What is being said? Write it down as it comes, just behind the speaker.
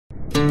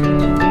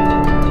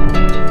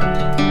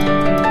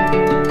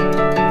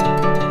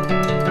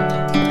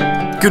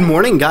Good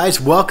morning,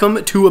 guys.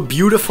 Welcome to a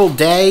beautiful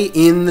day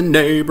in the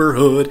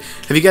neighborhood.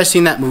 Have you guys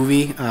seen that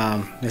movie,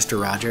 Mr.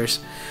 Rogers?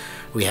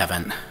 We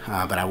haven't,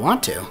 but I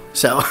want to.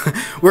 So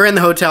we're in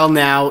the hotel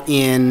now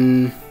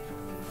in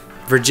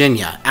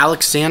Virginia.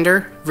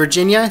 Alexander,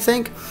 Virginia, I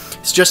think.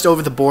 It's just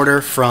over the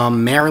border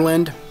from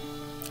Maryland.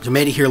 We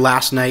made it here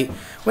last night.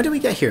 When did we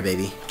get here,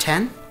 baby?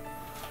 10?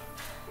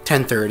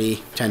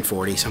 10:30,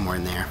 10:40, somewhere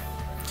in there.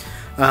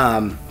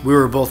 We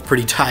were both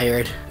pretty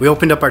tired. We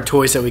opened up our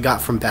toys that we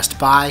got from Best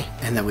Buy,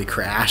 and then we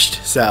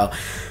crashed. So,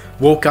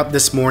 woke up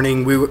this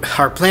morning.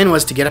 Our plan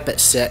was to get up at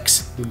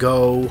 6,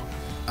 go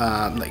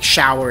like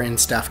shower and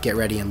stuff, get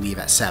ready, and leave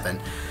at 7.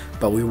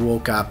 But we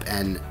woke up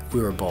and we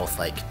were both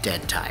like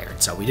dead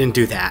tired, so we didn't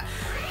do that.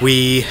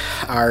 We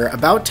are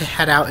about to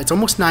head out. It's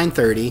almost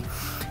 9:30,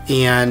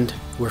 and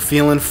we're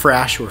feeling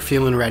fresh. We're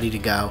feeling ready to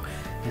go.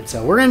 And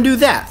so we're going to do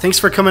that. Thanks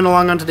for coming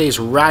along on today's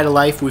Ride of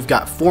Life. We've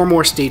got 4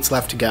 more states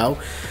left to go.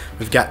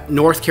 We've got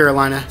North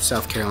Carolina,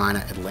 South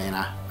Carolina,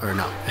 Atlanta, or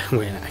no,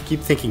 Atlanta. I keep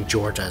thinking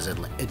Georgia is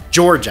Atlanta.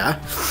 Georgia,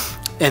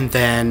 and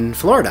then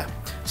Florida.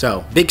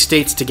 So big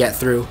states to get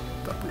through,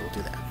 but we will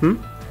do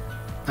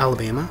that.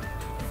 Alabama?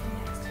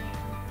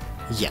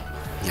 Yeah.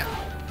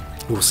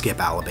 We'll skip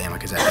Alabama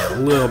because that's a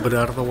little bit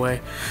out of the way.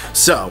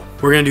 So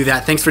we're going to do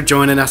that. Thanks for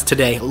joining us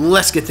today.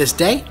 Let's get this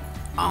day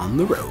on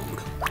the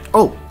road.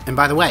 Oh, and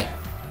by the way,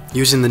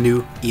 using the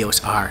new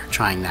EOS R,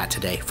 trying that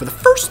today for the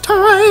first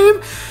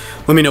time.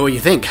 Let me know what you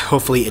think.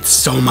 Hopefully it's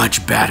so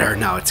much better.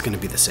 No, it's going to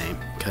be the same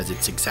because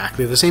it's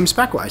exactly the same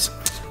spec-wise.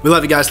 We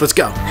love you guys. Let's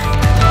go.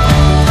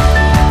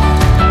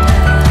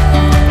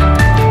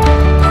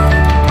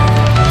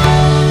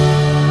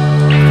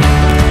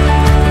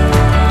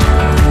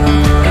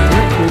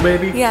 Cool,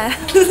 baby? Yeah.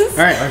 All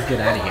right, let's get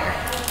out of here.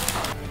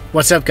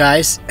 What's up,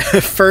 guys?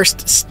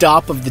 First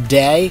stop of the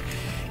day,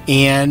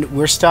 and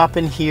we're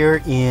stopping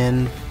here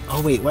in...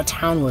 Oh wait, what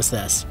town was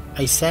this?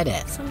 I said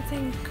it.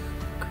 Something.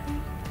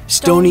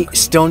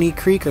 Stony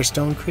Creek or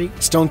Stone Creek?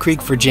 Stone Creek,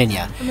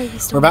 Virginia.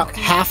 We're about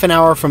half an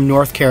hour from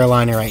North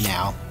Carolina right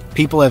now.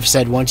 People have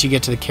said once you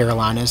get to the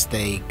Carolinas,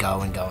 they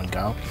go and go and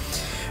go.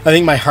 I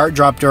think my heart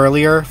dropped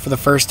earlier for the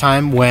first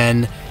time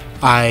when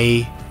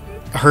I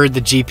heard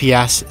the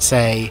GPS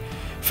say,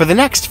 for the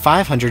next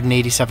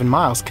 587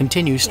 miles,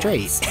 continue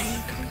straight.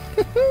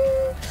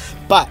 Yes.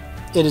 But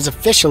it is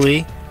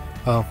officially...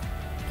 Oh,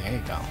 there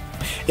you go.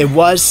 It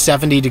was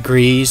 70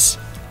 degrees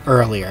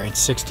earlier. It's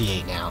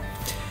 68 now.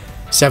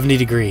 70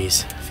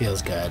 degrees.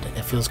 Feels good.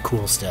 It feels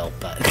cool still,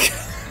 but...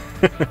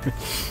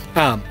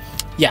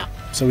 yeah.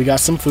 So we got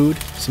some food.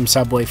 Some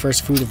Subway.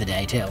 First food of the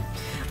day, too.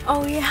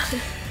 Oh, yeah.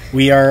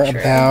 We are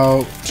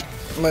about...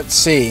 Let's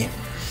see.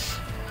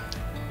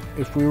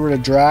 If we were to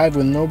drive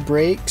with no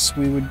brakes,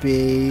 we would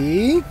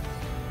be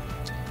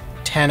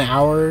 10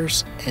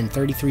 hours and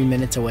 33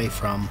 minutes away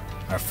from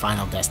our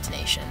final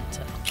destination.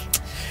 So...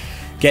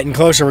 Getting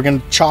closer. We're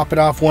going to chop it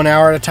off 1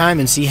 hour at a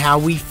time and see how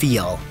we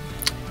feel.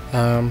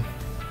 Yeah,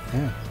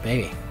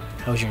 baby,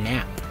 how was your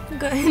nap?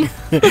 Good.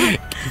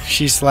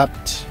 She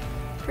slept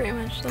pretty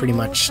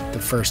much the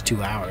first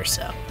 2 hours,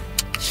 so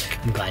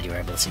I'm glad you were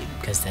able to sleep,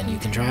 because then you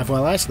can drive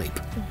while I sleep.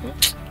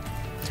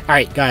 All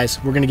right, guys,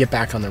 we're going to get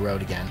back on the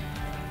road again.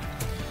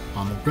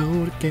 On the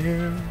road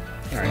again.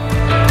 All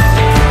right.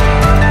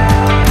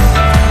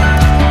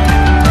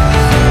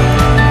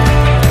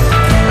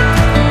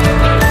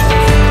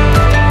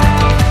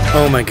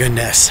 Oh my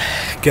goodness,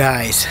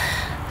 guys,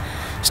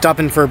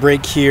 stopping for a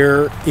break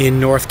here in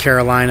North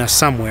Carolina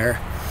somewhere.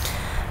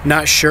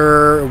 Not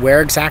sure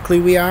where exactly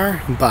we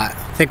are, but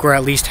I think we're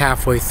at least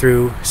halfway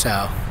through,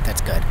 so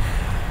that's good.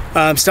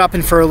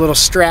 Stopping for a little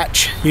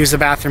stretch, use the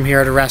bathroom here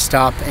at a rest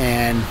stop,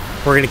 and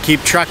we're gonna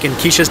keep trucking.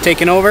 Keisha's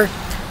taking over.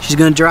 She's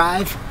gonna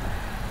drive.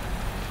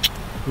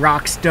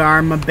 Rock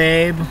star, my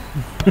babe.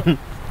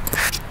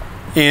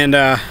 And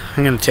I'm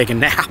gonna take a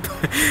nap.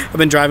 I've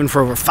been driving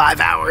for over 5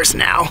 hours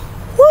now.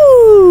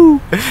 Woo!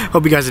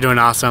 Hope you guys are doing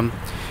awesome.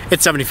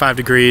 It's 75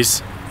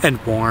 degrees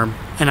and warm,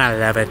 and I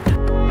love it.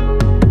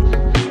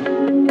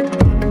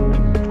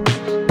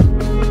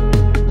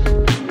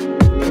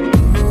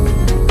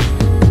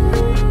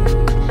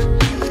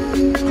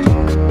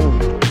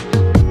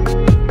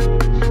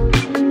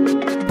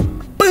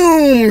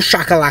 Boom!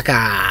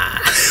 Shakalaka!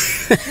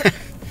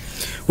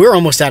 We're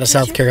almost out of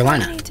South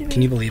Carolina.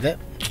 Can you believe it?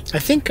 I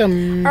think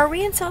Are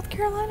we in South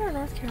Carolina or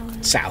North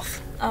Carolina?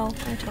 South. Oh,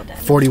 I told Dad.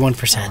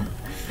 41%.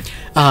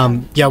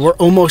 Yeah, we're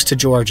almost to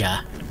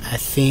Georgia. I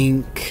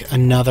think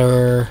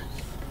another...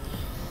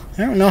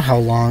 I don't know how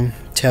long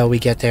till we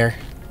get there.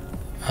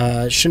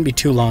 It shouldn't be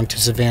too long to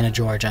Savannah,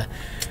 Georgia.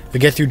 If we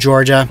get through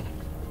Georgia,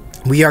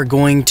 we are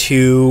going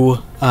to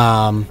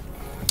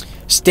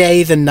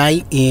stay the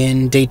night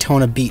in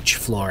Daytona Beach,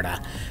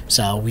 Florida.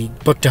 So we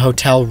booked a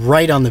hotel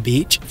right on the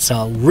beach,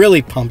 so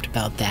really pumped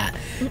about that.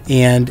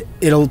 And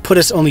it'll put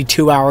us only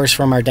 2 hours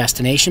from our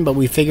destination, but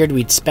we figured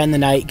we'd spend the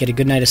night, get a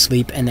good night of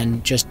sleep, and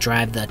then just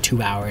drive the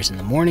 2 hours in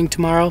the morning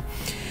tomorrow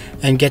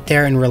and get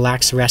there and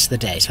relax the rest of the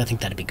day. So I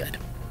think that'd be good.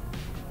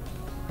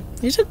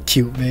 You're so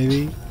cute,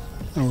 baby.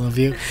 I love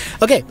you.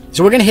 Okay,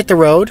 so we're going to hit the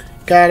road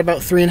got about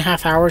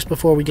 3.5 hours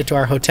before we get to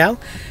our hotel,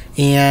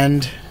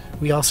 and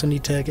we also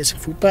need to get some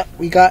food. But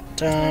we got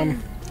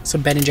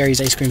some Ben &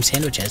 Jerry's ice cream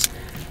sandwiches,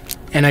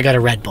 and I got a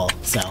Red Bull,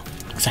 so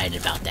excited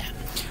about that.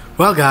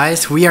 Well,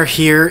 guys, we are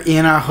here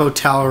in our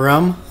hotel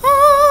room,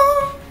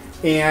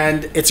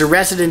 and it's a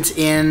Residence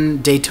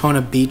Inn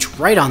Daytona Beach,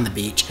 right on the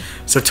beach.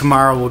 So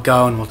tomorrow we'll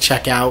go and we'll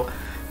check out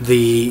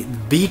the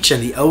beach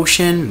and the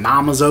ocean,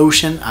 Mama's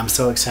Ocean. I'm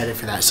so excited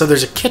for that. So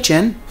there's a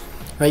kitchen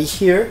right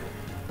here,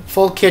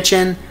 full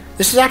kitchen.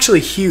 This is actually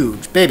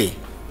huge, baby.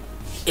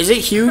 Is it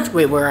huge?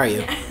 Wait, where are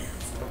you?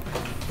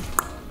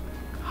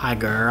 Hi,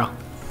 girl.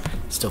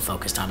 Still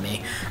focused on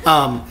me.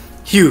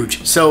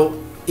 Huge.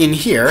 So in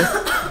here,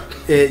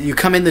 you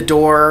come in the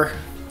door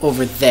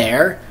over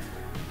there.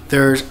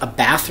 There's a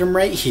bathroom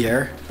right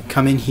here.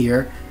 Come in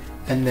here,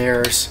 and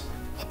there's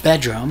a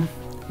bedroom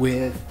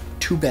with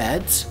 2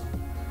 beds.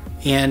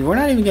 And we're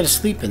not even gonna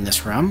sleep in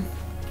this room.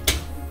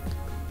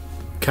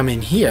 Come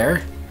in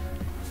here,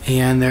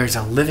 and there's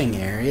a living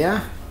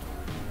area.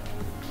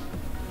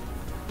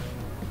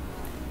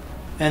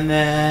 And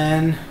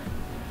then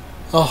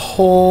a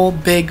whole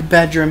big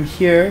bedroom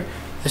here.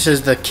 This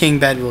is the king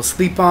bed we'll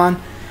sleep on.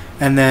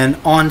 And then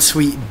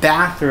ensuite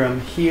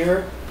bathroom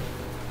here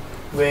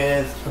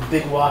with a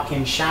big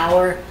walk-in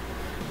shower.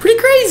 Pretty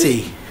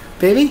crazy,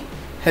 baby.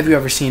 Have you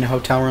ever seen a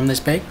hotel room this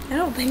big? I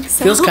don't think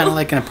so. Feels kind of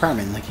like an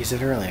apartment, like you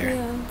said earlier.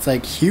 Yeah. It's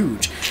like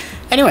huge.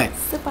 Anyway,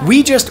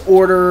 we just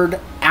ordered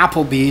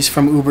Applebee's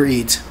from Uber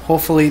Eats.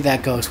 Hopefully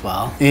that goes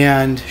well.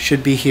 And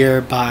should be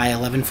here by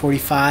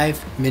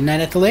 11:45,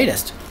 midnight at the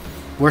latest.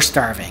 We're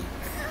starving.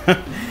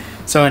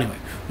 So anyway,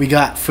 we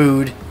got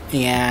food,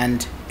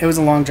 and it was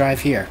a long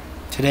drive here.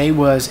 Today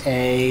was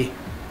it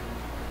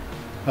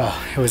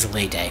was a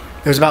late day.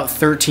 It was about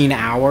 13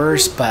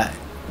 hours, but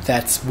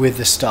that's with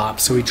the stop.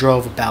 So we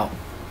drove about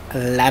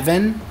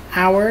 11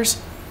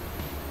 hours.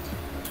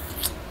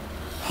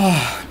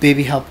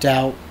 Baby helped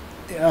out.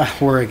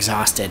 We're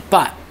exhausted,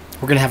 but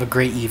we're gonna have a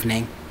great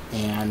evening.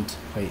 And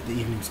wait, the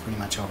evening's pretty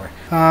much over.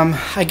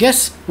 I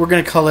guess we're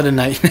gonna call it a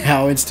night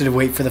now instead of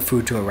wait for the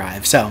food to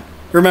arrive. So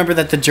remember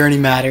that the journey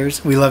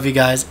matters. We love you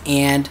guys,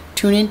 and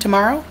tune in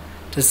tomorrow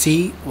to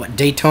see what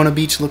Daytona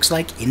Beach looks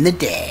like in the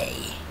day.